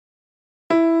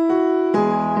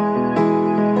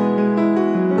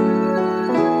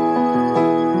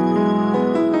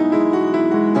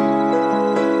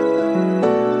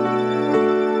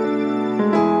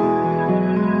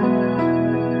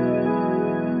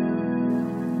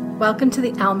Welcome to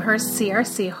the Elmhurst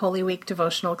CRC Holy Week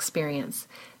devotional experience.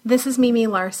 This is Mimi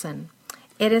Larson.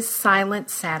 It is Silent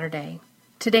Saturday.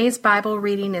 Today's Bible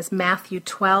reading is Matthew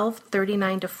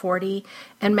 12:39-40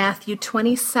 and Matthew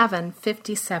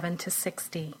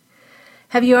 27:57-60.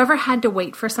 Have you ever had to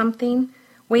wait for something?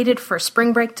 Waited for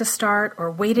spring break to start,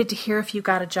 or waited to hear if you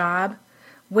got a job?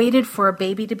 Waited for a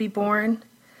baby to be born?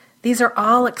 These are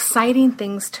all exciting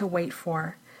things to wait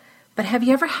for. But have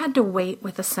you ever had to wait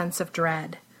with a sense of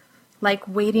dread? Like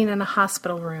waiting in a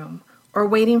hospital room or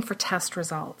waiting for test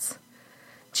results.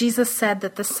 Jesus said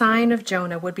that the sign of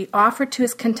Jonah would be offered to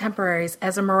his contemporaries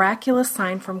as a miraculous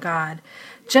sign from God.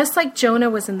 Just like Jonah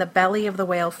was in the belly of the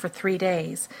whale for 3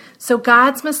 days, so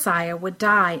God's Messiah would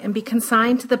die and be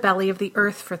consigned to the belly of the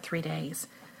earth for 3 days.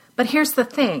 But here's the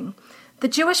thing. The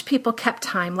Jewish people kept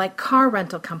time like car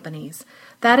rental companies.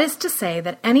 That is to say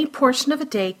that any portion of a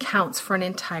day counts for an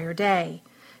entire day.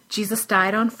 Jesus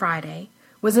died on Friday,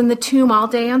 was in the tomb all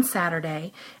day on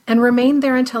Saturday, and remained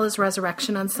there until his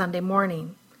resurrection on Sunday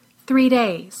morning. 3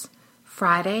 days,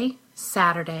 Friday,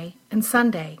 Saturday, and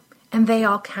Sunday, and they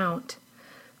all count.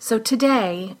 So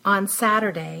today, on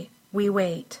Saturday, we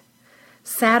wait.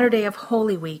 Saturday of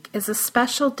Holy Week is a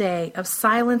special day of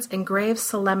silence and grave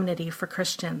solemnity for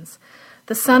Christians.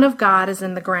 The Son of God is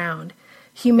in the ground.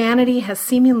 Humanity has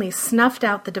seemingly snuffed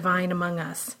out the divine among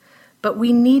us. But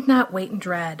we need not wait in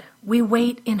dread. We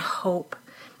wait in hope.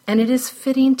 And it is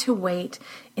fitting to wait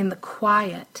in the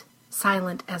quiet,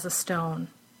 silent as a stone.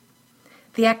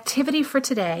 The activity for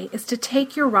today is to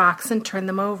take your rocks and turn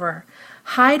them over.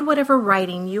 Hide whatever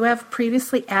writing you have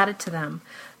previously added to them.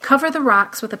 Cover the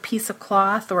rocks with a piece of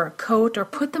cloth or a coat, or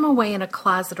put them away in a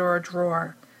closet or a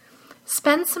drawer.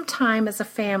 Spend some time as a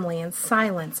family in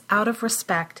silence out of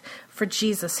respect for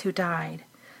Jesus who died.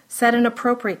 Set an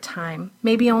appropriate time,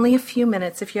 maybe only a few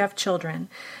minutes if you have children,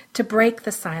 to break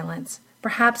the silence,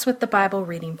 perhaps with the Bible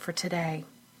reading for today.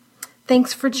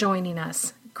 Thanks for joining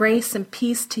us. Grace and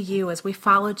peace to you as we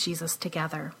follow Jesus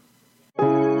together.